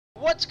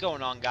What's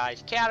going on,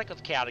 guys? Chaotic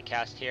of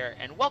ChaotiCast here,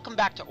 and welcome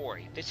back to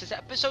Ori. This is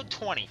episode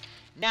 20.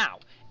 Now,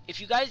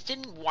 if you guys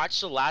didn't watch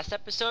the last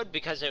episode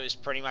because it was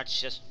pretty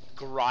much just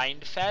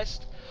grind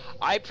fest,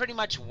 I pretty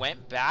much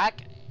went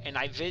back and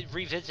I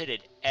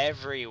revisited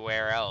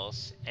everywhere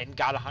else and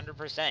got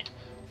 100%.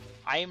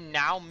 I am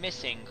now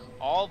missing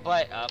all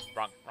but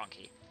wrong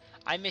key.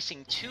 I'm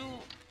missing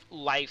two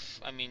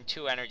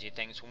energy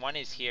things. One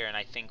is here, and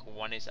I think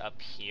one is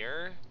up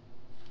here.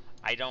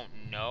 I don't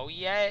know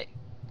yet.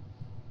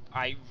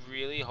 I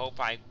really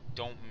hope I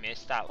don't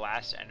miss that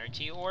last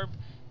energy orb,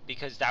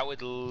 because that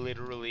would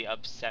literally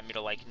upset me to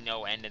like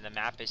no end, and the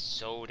map is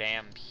so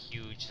damn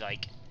huge,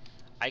 like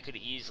I could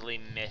easily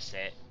miss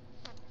it.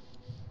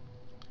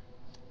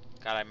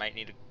 God, I might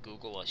need to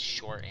Google a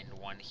shortened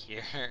one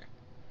here.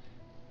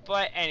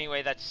 But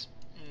anyway, that's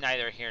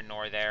neither here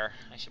nor there.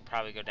 I should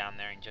probably go down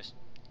there and just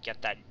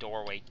get that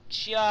doorway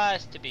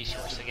just to be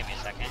sure, so give me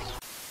a second.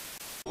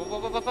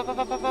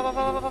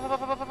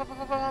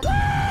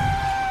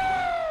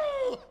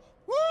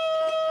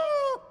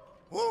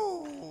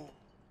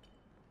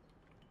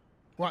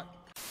 What?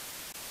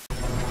 I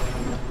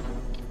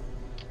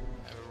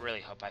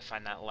really hope I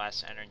find that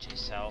last energy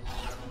cell.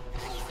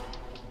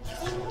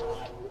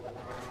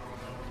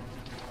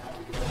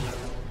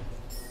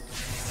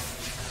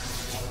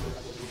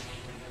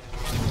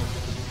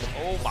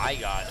 Oh my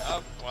god.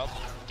 Oh, well,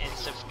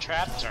 instant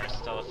traps are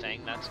still a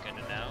thing. That's good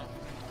to know.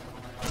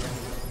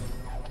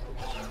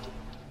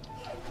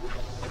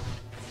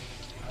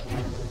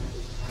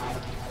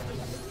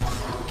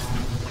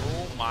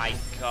 Oh my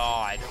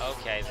god.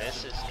 Okay,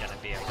 this is gonna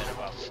be a bit of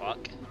a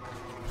fuck.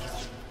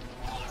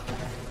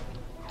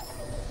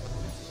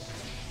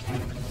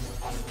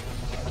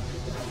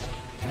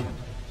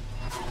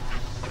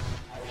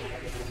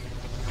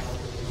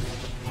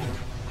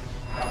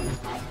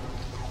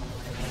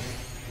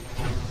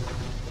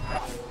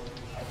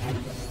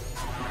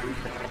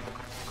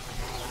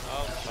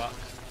 Oh fuck.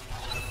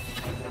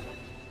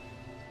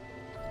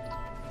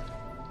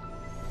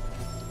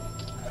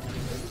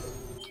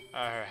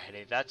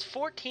 Alrighty, that's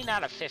 14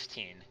 out of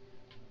 15.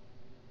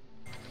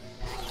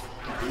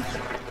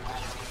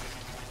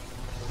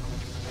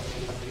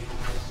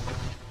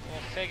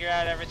 We'll figure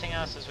out everything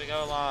else as we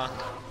go along.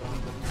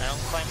 I don't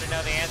claim to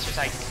know the answers,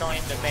 I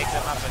claim to make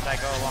them up as I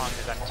go along,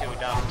 because I'm too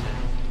dumb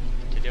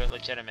to do it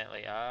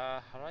legitimately.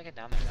 How do I get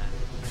down there then?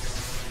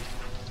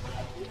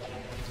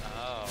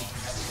 Oh.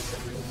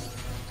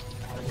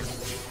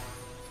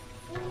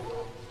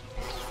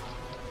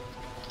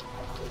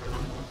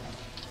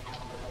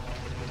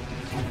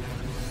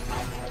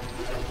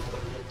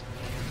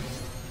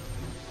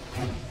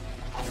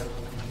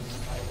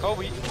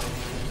 Kobe!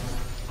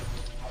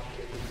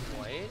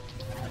 What?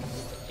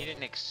 He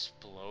didn't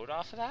explode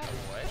off of that?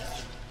 What?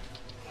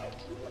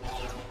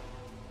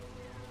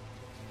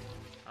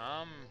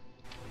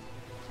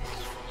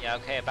 Yeah,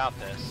 okay, about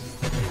this.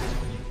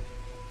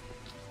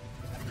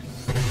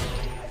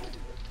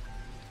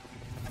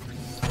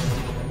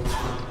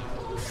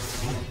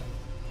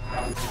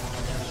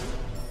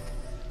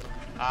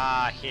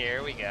 Ah,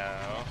 here we go.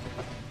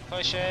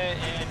 Push it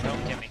and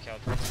don't get me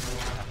killed.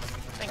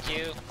 Thank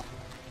you.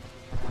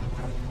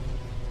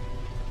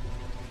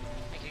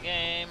 Thank you,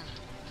 game.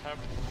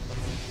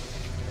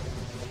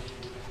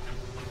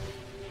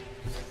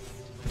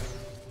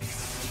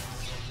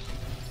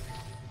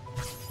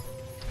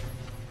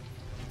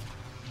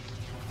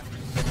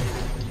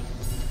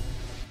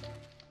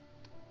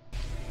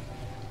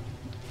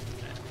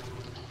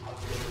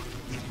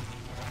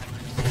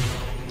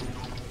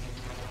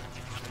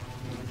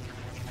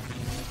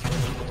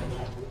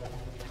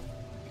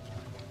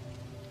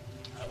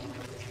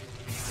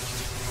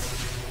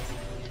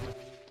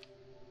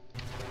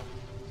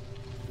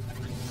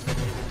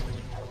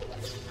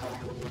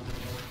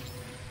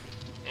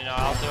 You know,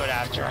 I'll do it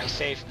after I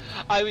save.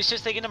 I was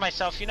just thinking to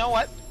myself, you know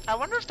what? I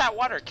wonder if that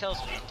water kills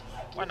me.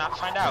 Why not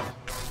find out?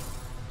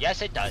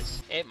 Yes, it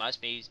does. It must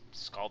be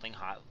scalding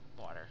hot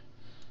water.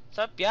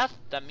 So, yeah,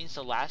 that means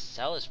the last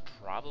cell is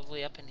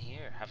probably up in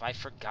here. Have I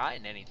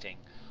forgotten anything?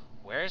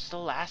 Where's the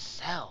last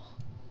cell?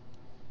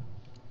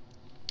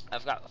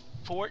 I've got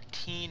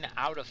 14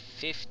 out of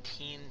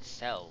 15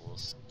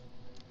 cells.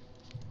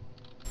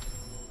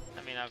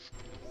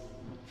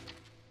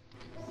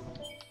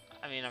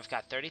 I've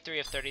got 33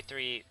 of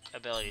 33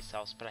 ability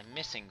cells, but I'm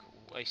missing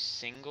a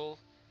single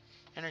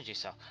energy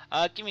cell.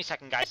 Give me a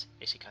second, guys.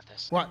 AC, cut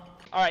this. What?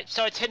 Alright,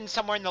 so it's hidden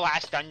somewhere in the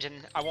last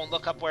dungeon. I won't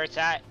look up where it's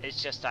at.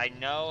 It's just I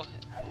know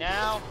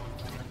now.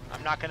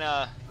 I'm not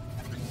gonna...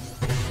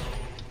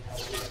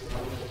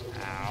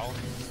 Ow.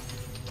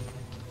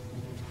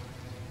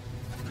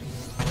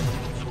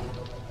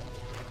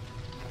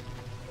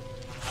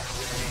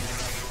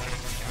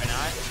 Maybe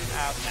not.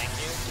 Ow, thank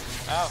you.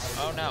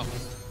 Oh no.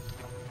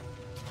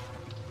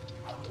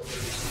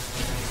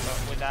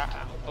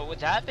 But with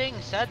that being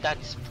said,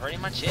 that's pretty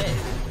much it.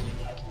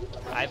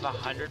 I've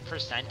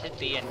 100%ed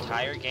the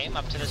entire game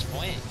up to this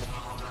point.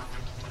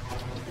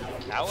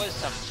 That was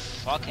some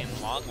fucking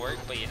long work,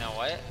 but you know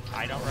what?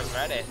 I don't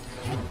regret it.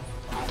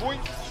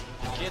 Boink!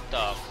 Get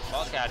the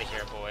fuck out of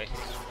here, boy.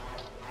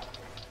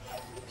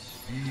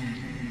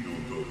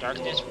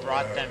 Darkness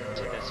brought them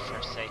to this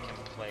forsaken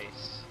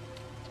place.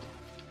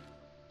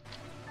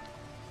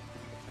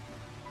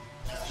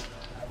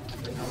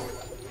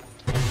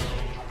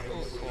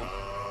 Ooh, cool.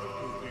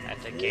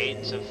 At the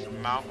gates of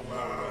Mount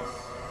Horu,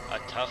 a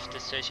tough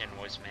decision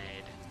was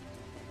made.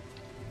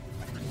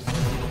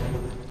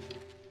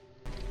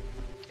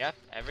 Yep,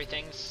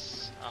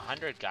 everything's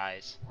 100,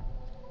 guys.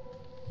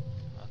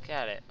 Look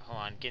at it. Hold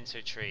on,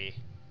 Ginsu tree.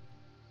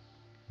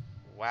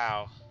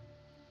 Wow.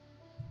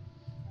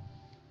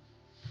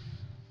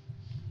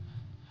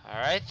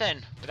 Alright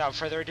then, without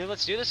further ado,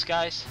 let's do this,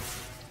 guys.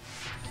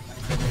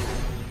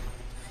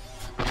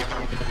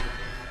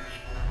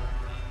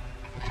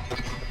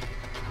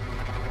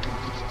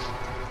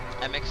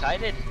 I'm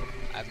excited.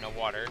 I have no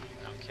water,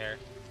 I don't care.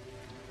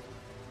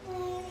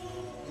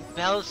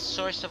 Bell's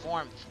source of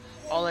warmth,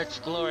 all its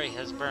glory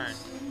has burned.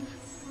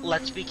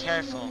 Let's be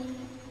careful.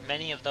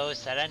 Many of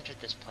those that entered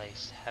this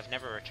place have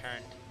never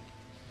returned.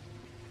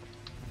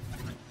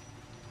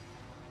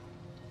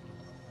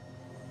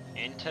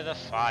 Into the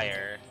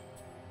fire.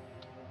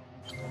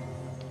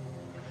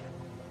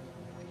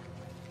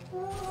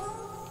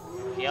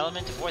 The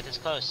element of worth is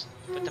close,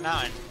 but the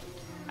mountain,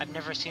 I've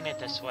never seen it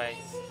this way.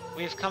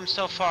 We've come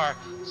so far,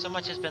 so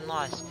much has been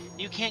lost.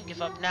 You can't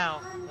give up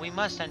now. We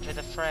must enter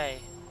the fray.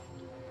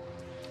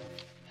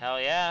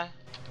 Hell yeah.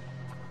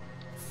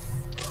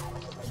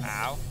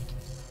 Ow.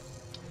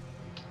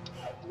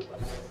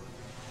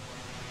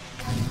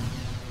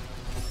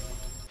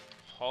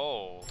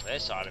 Oh,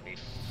 this ought to be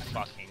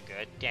fucking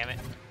good. Damn it.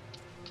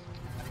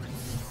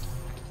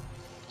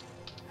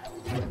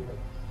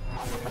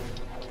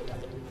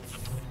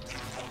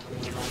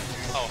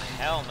 Oh,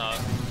 hell no.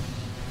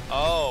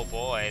 Oh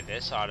boy,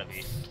 this ought to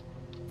be...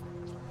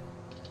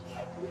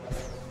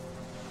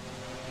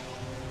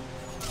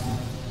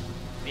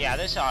 Yeah,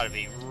 this ought to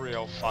be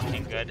real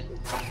fucking good.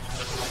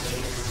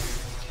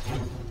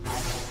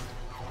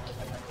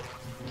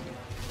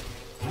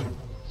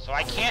 So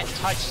I can't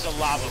touch the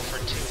lava for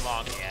too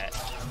long yet.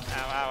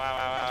 Ow, ow, ow,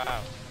 ow, ow,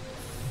 ow.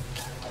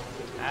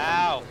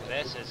 Ow,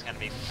 this is gonna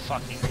be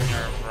fucking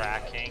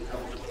nerve-wracking.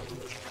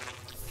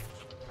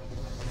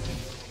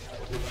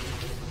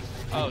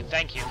 Oh,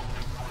 thank you.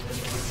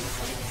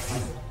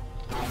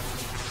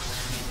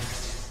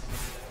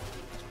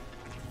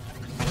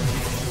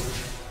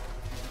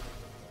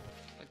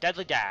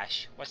 Deadly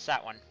Dash. What's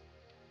that one?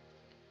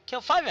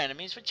 Kill 5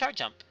 enemies with charge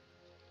jump.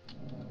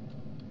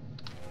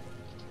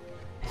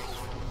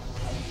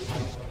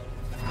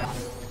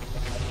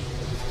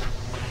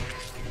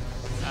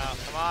 Oh,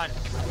 come on.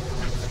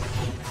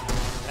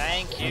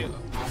 Thank you.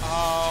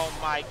 Oh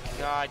my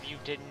god, you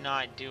did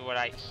not do what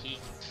he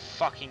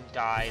fucking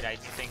died. I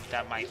think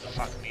that might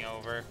fuck me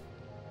over.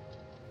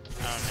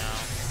 Oh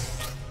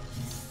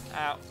no.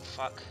 Ow,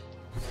 fuck.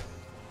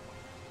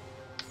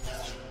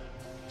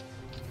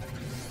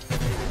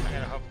 I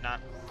gotta hope not.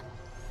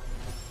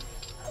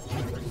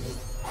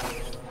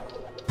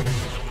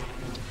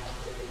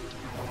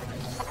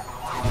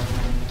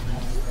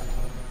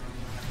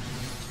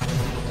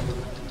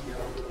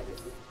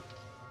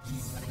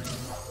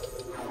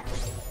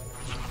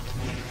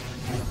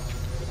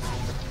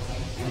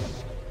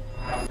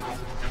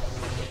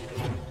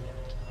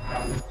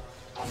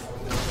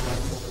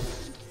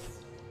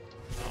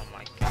 Oh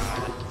my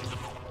god.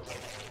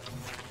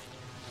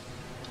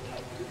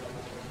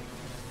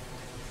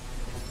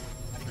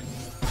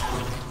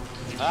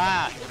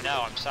 Ah!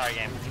 No, I'm sorry,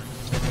 game.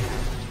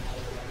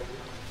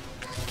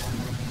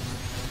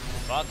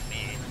 Fuck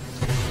me.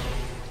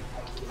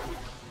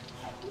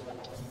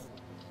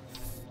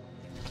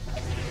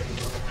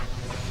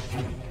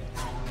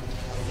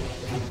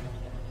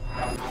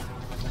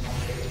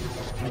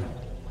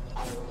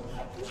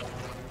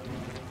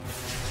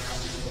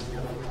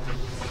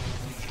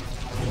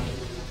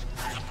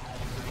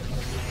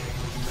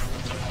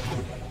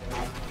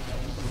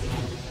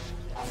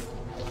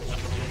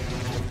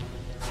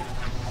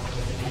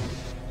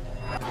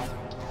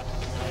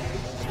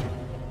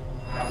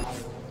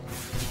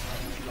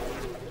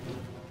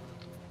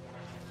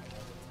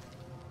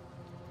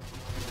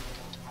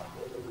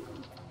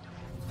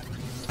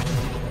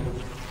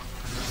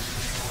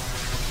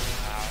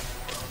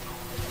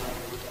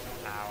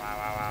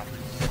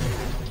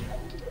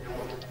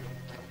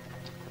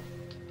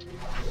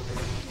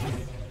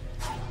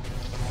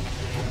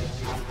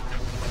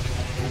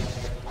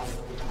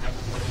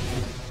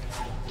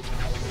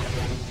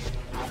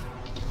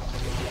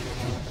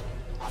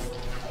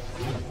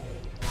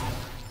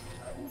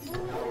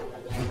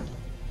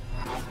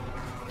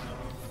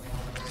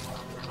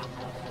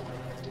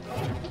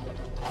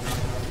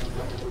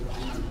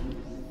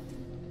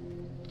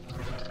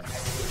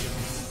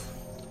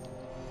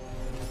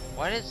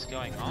 What is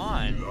going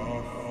on?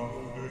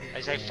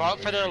 As they fought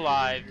for their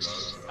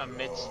lives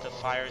amidst the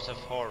fires of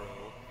Horu.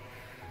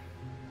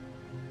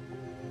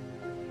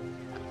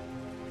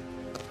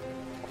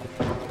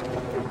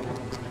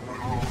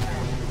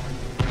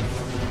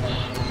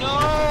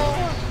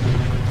 No!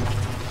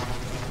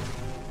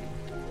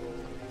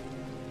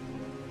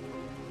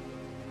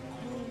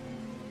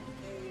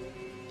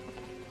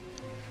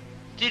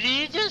 Did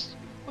he just...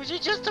 Was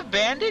it just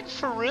abandoned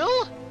for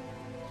real?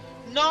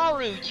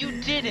 Naru,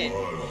 you didn't.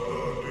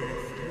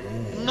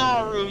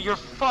 Naru, you're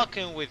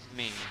fucking with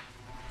me.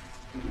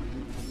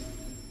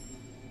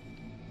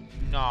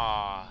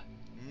 Nah.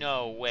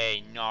 No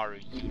way, Naru,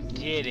 you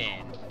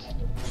didn't.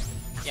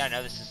 Yeah, I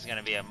know this is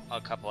gonna be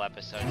a couple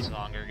episodes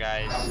longer,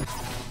 guys.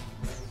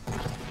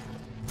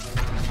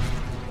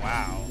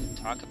 Wow.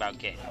 Talk about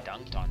getting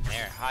dunked on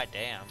there. Hot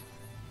damn.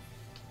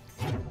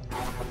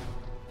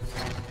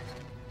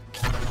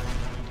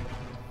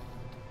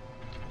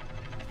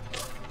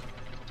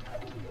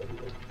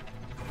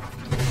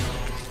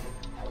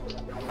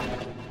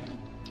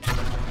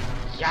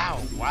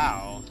 Yow,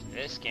 wow.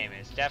 This game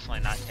is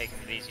definitely not taking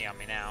it easy on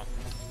me now.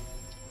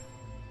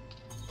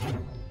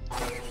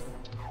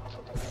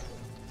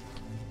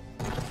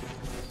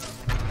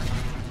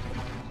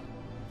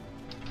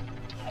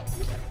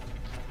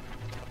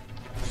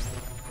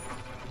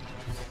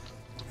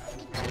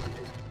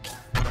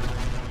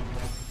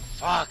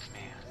 Fuck,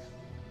 man.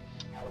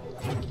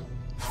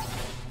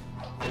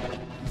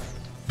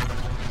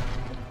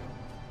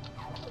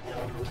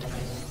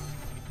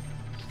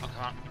 Oh,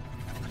 come on.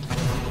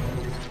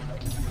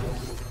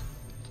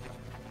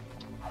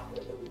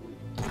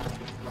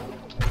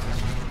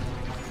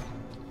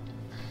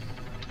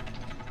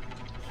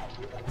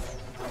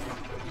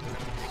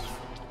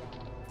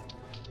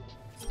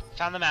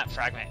 Found the map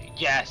fragment.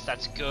 Yes,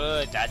 that's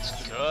good.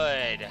 That's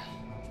good.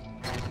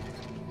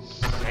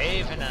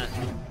 Saving a...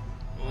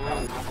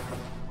 Ooh.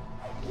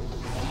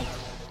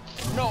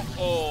 No!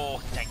 Oh,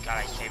 thank God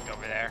I saved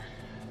over there.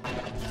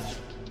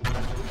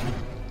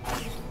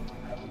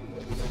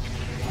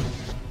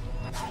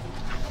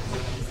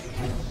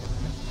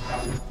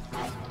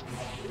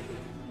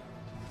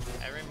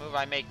 Every move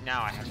I make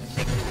now, I have to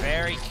think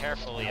very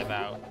carefully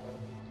about.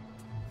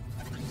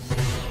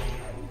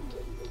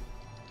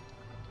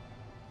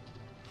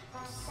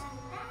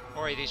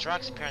 Ori, these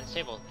rocks appear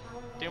unstable.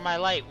 Through my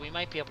light, we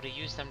might be able to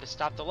use them to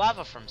stop the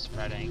lava from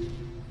spreading.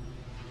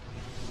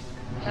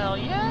 Hell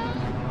yeah!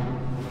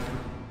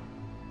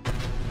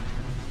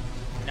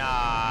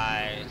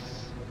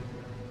 Nice.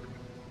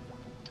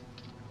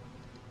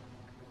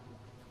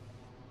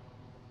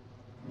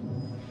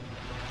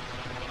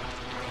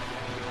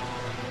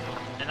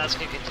 And that's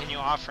gonna continue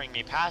offering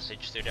me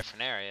passage through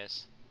different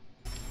areas.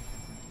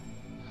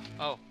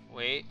 Oh,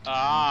 wait.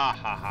 Ah,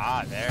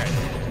 haha, there it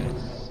is.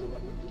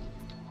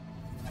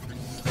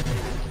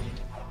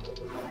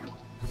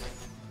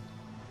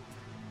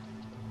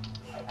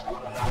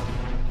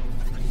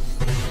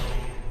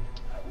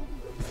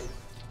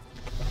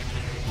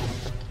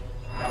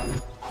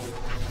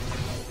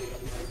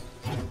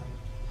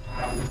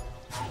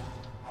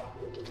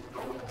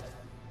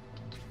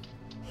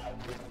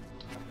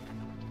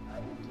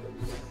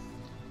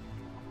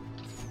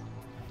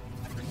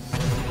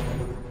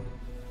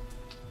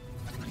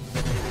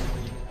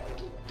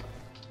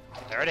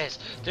 There it is.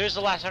 There's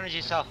the last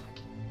energy cell.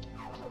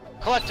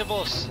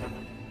 Collectibles.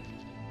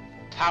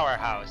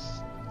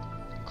 Powerhouse.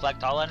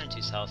 Collect all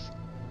energy cells.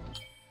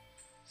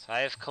 So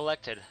I have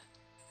collected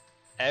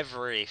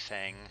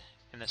everything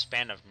in the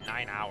span of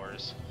 9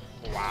 hours.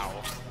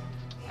 Wow.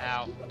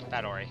 Ow.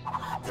 Bad Ori.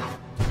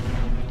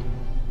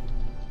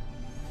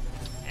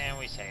 And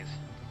we save.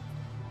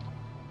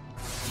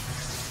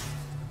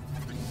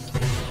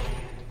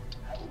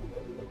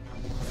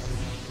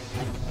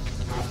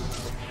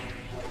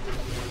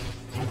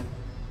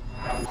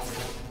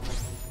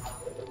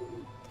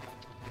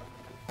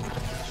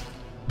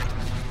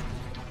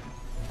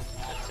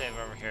 Let's save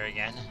over here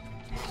again.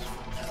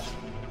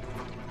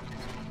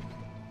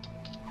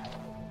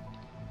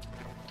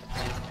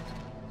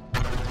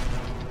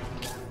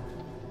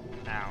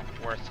 Now,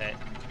 worth it.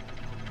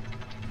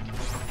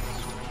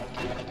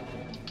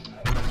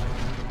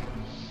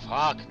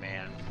 Fuck,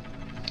 man.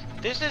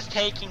 This is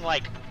taking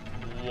like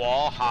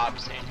wall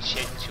hops and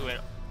shit to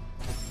it.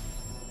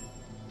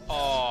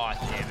 Oh,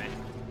 damn it.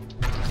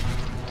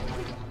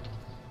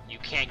 You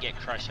can't get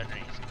crushed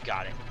underneath.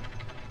 Got it.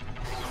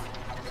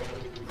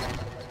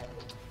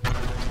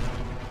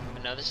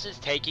 But no, this is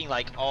taking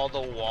like all the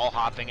wall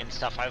hopping and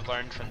stuff I've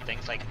learned from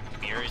things like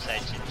Mirror's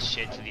Edge and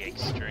shit to the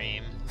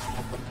extreme.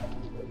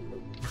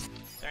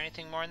 Is there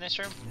anything more in this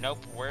room?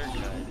 Nope, we're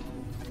good.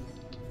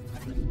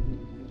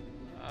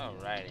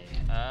 Alrighty.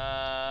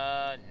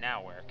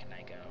 Now where can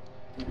I go?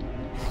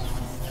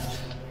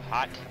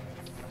 Hot.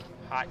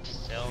 Hot,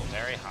 still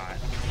very hot.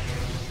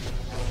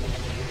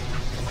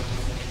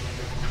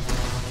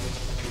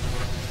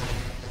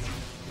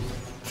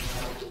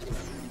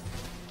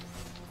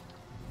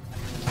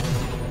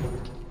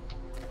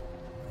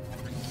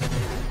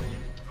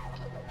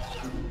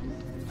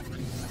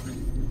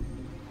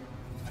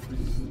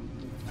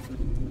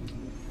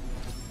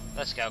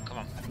 Let's go, come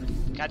on.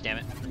 God damn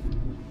it.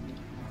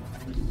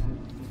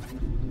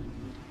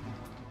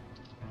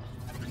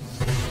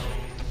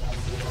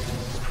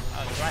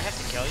 Do I have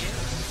to kill you?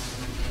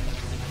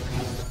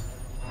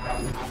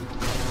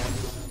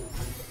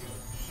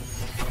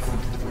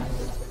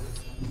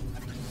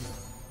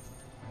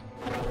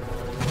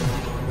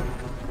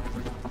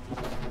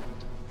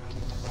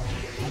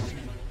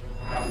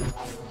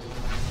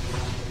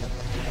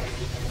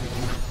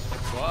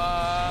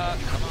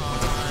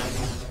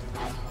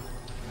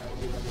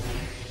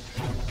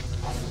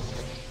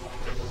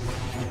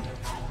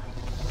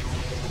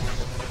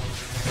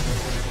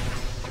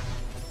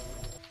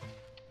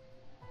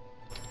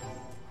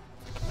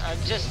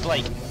 just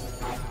like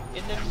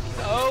in the...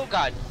 Oh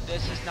god,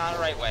 this is not the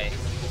right way.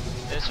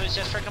 This was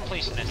just for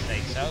completionist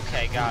sakes.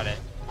 Okay, got it.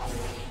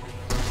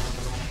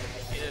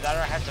 Either that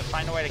or I have to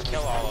find a way to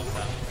kill all of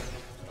them.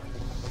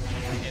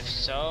 If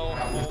so,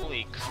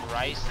 holy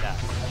Christ, that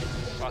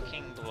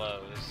fucking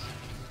blows.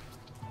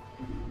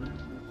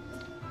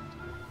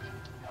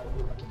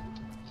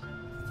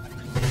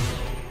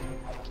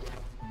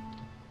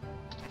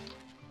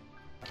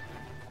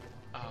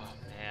 Oh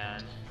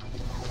man.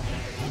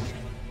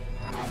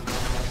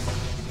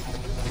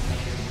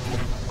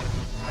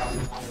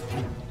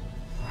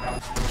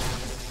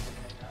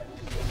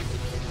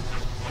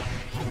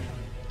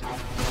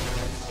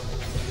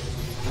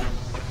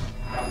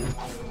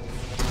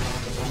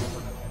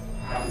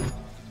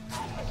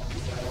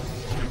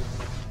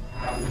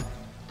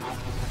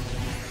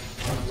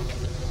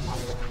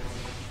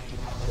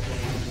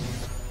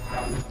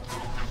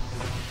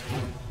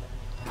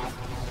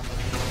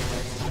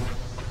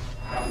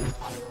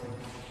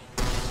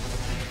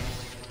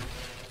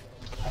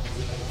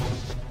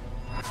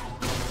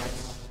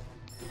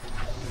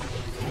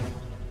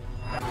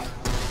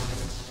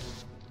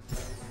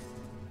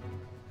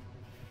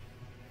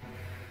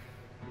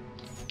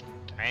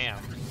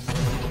 Damn.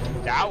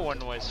 That one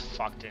was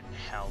fucked in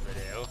hell to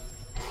do.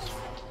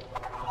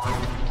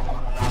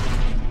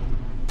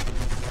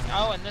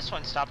 Oh, and this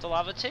one stopped the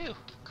lava too.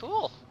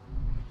 Cool.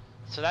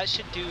 So that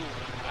should do...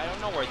 I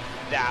don't know where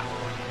that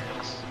one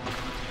is.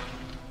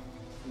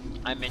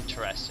 I'm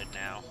interested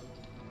now.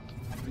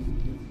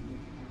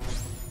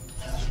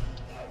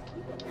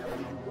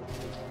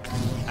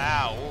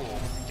 Ow, ooh,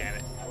 damn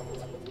it.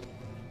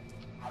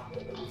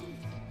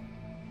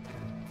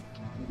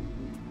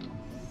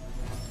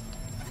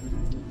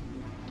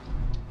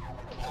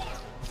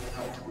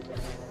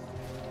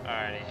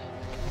 Alrighty.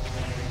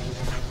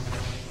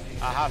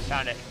 Aha,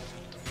 found it.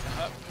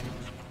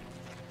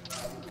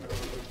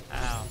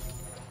 Ow.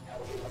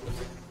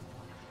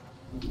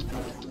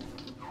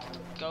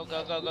 Go,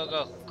 go, go, go,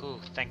 go. Ooh,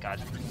 thank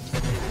God.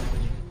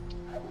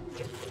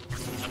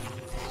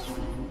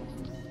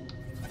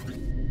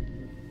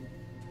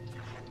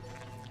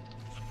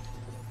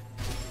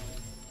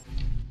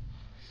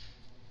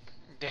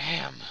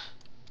 Damn.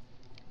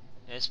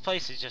 This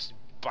place is just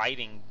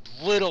biting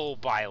little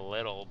by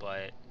little,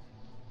 but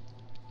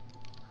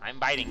I'm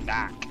biting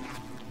back.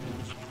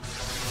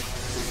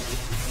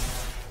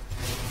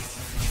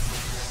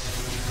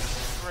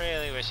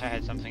 Really wish I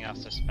had something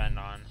else to spend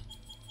on.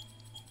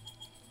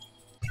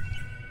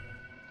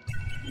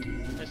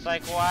 It's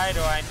like, why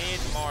do I need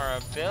more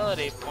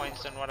ability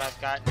points than what I've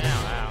got now?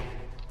 Ow.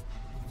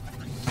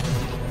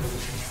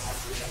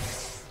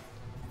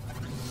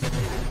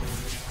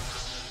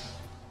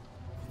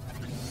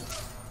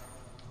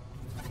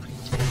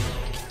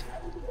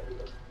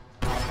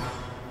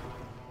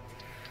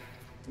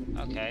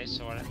 Okay,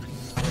 so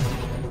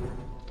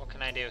what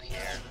can I do here?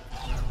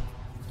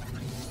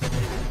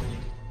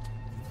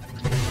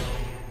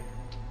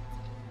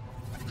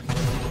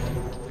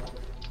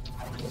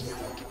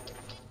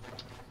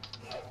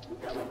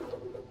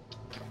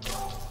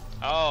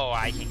 Oh,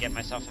 I can get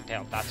myself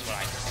impaled. That's what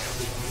I can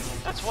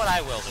do. That's what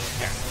I will do,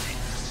 apparently.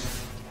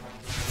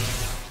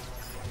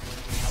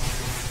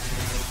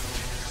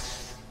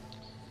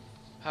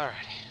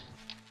 Alrighty.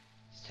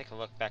 Let's take a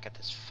look back at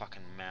this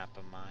fucking map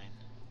of mine.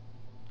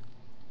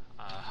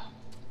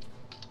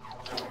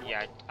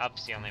 Yeah,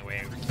 up's the only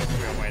way,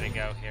 real way to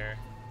go here.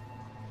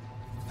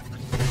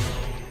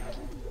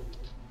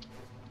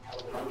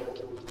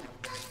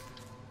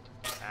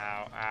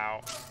 Ow,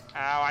 ow,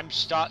 ow, I'm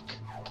stuck.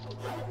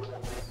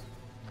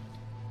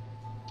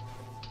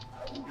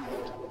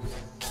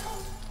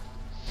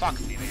 Fuck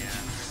me, man.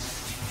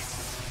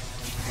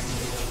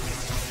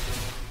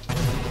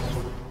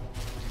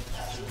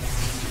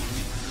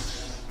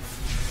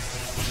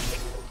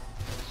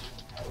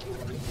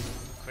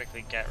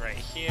 Quickly get right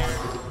here.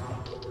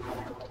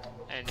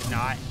 And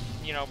not,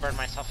 you know, burn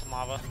myself in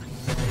lava.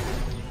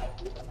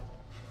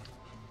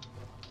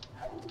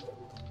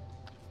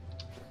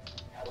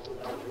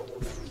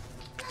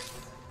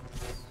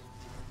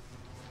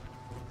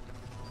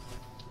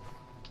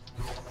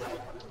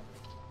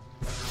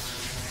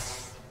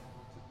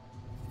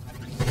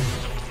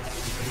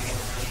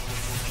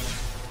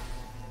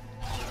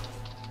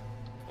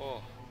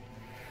 Oh.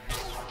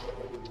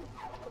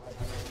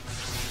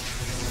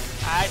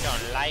 I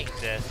don't like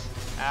this.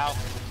 Ow.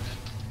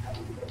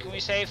 Can we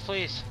save,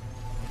 please?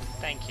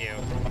 Thank you.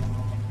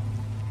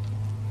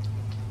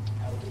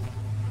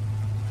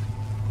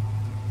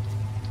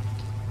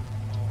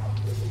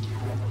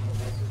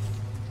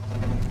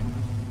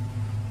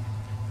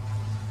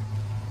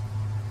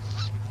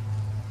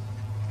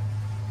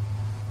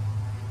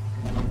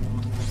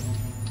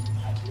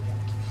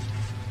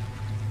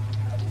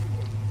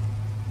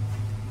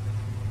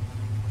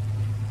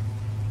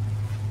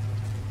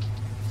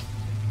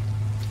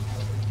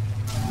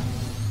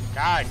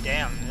 God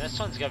damn, this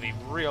one's gonna be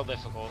real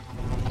difficult.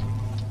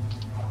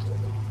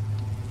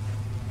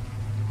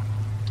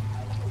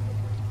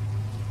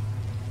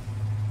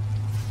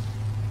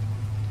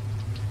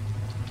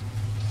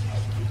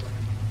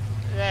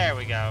 There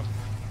we go.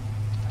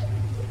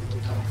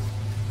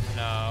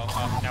 No.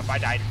 Oh, nope, I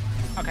died.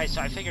 Okay, so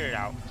I figured it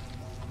out.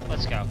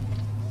 Let's go.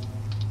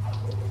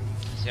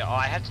 So all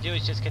I have to do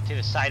is just get to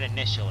the side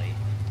initially.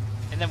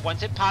 And then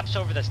once it pops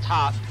over this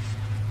top,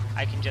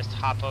 I can just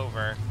hop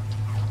over.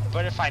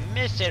 But if I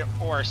miss it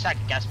or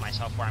second guess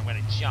myself where I'm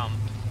going to jump.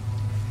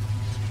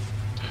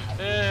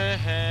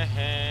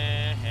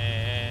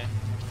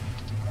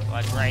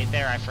 Like right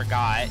there, I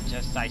forgot.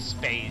 Just I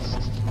spaced.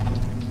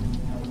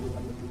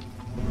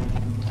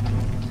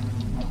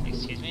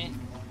 Excuse me?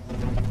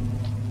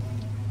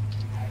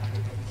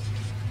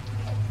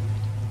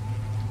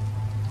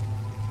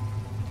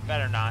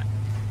 Better not.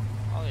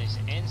 All these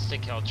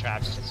insta-kill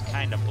traps just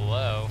kind of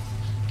blow.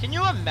 Can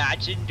you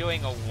imagine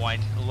doing a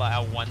one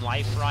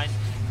life run,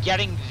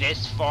 getting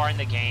this far in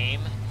the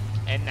game,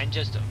 and then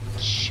just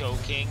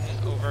choking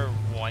over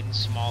one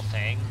small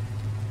thing?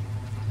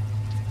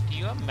 Do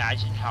you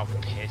imagine how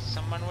pissed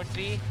someone would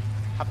be?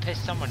 How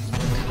pissed someone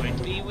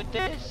could be with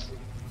this?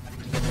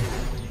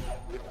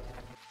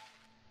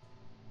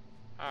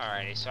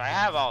 Alrighty, so I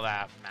have all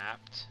that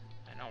mapped.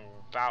 I know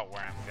about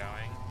where I'm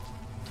going.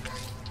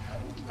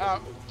 Oh,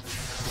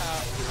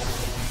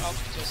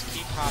 just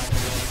keep hopping,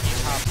 keep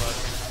hopping.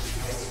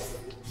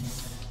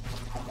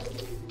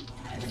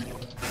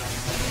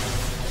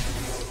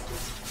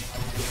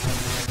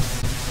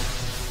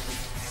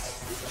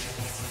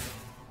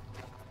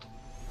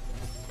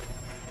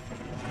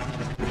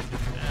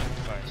 And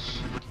push.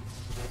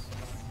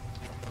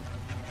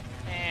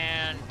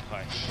 And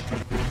push.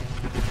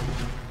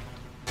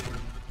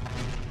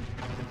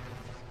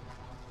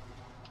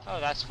 Oh,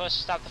 that's supposed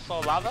to stop the flow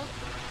of lava?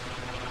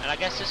 And I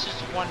guess this is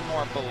one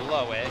more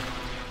below it.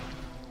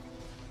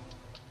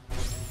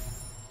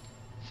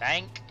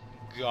 Thank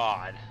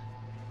God.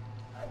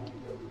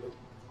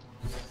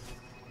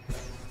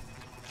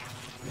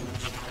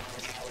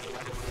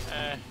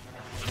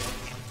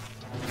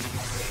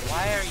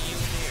 Why are you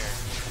here?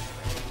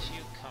 Where did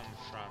you come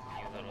from,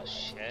 you little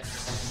shit?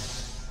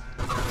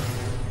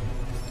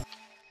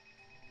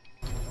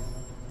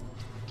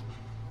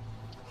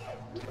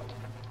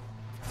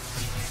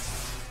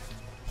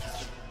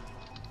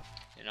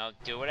 You know,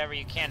 do whatever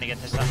you can to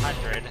get this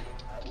 100.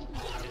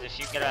 Because if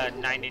you get a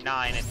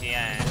 99 at the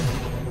end,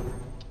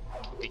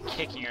 you'll be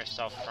kicking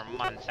yourself for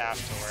months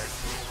afterward.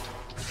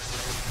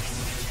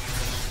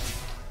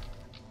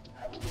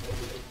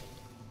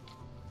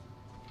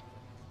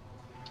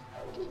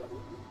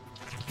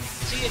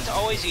 See, it's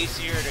always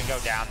easier to go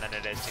down than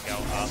it is to go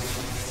up.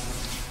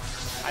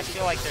 I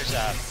feel like there's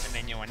a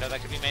menu window that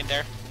could be made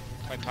there,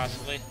 quite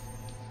possibly.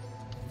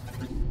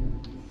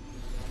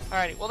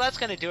 Alrighty, well that's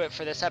gonna do it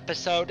for this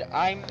episode.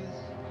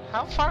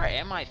 How far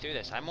am I through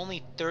this? I'm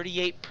only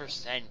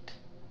 38%.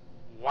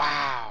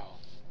 Wow.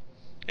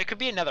 It could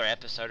be another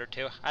episode or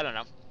two, I don't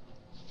know.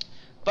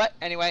 But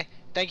anyway,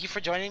 thank you for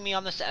joining me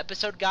on this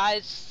episode,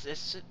 guys.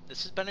 This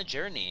has been a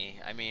journey.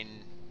 I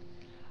mean,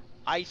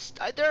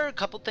 there are a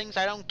couple things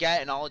I don't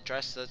get, and I'll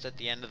address those at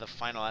the end of the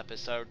final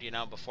episode, you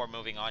know, before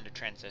moving on to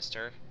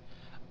Transistor.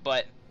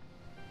 But,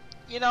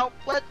 you know,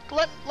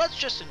 let's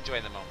just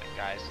enjoy the moment,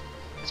 guys.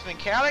 It's been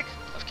Chaotic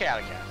of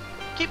ChaotiCast.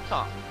 Keep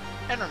calm,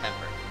 and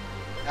remember,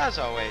 as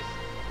always,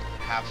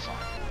 have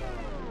fun.